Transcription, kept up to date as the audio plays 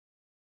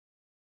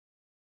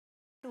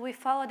we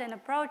followed an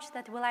approach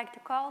that we like to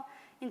call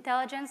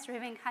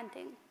intelligence-driven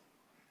hunting.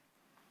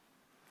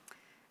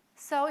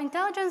 So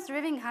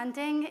intelligence-driven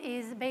hunting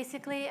is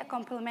basically a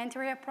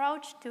complementary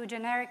approach to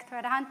generic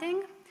threat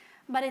hunting,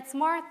 but it's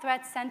more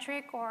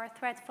threat-centric or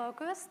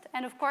threat-focused,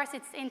 and of course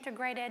it's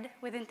integrated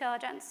with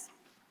intelligence.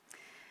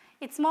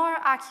 It's more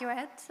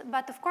accurate,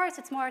 but of course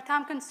it's more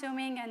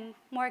time-consuming and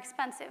more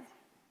expensive.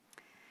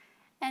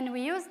 And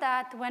we use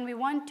that when we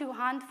want to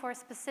hunt for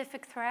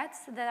specific threats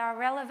that are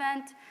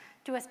relevant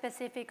to a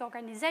specific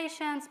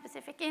organization,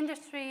 specific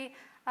industry,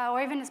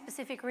 or even a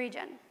specific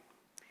region.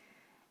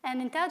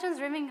 And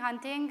intelligence-driven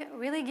hunting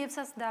really gives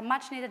us the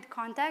much-needed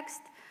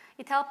context.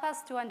 It helps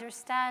us to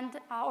understand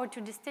or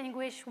to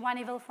distinguish one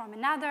evil from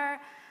another,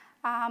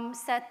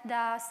 set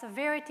the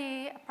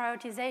severity,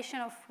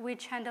 prioritization of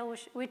which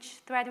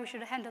threat we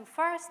should handle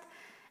first,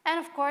 and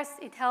of course,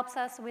 it helps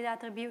us with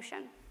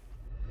attribution.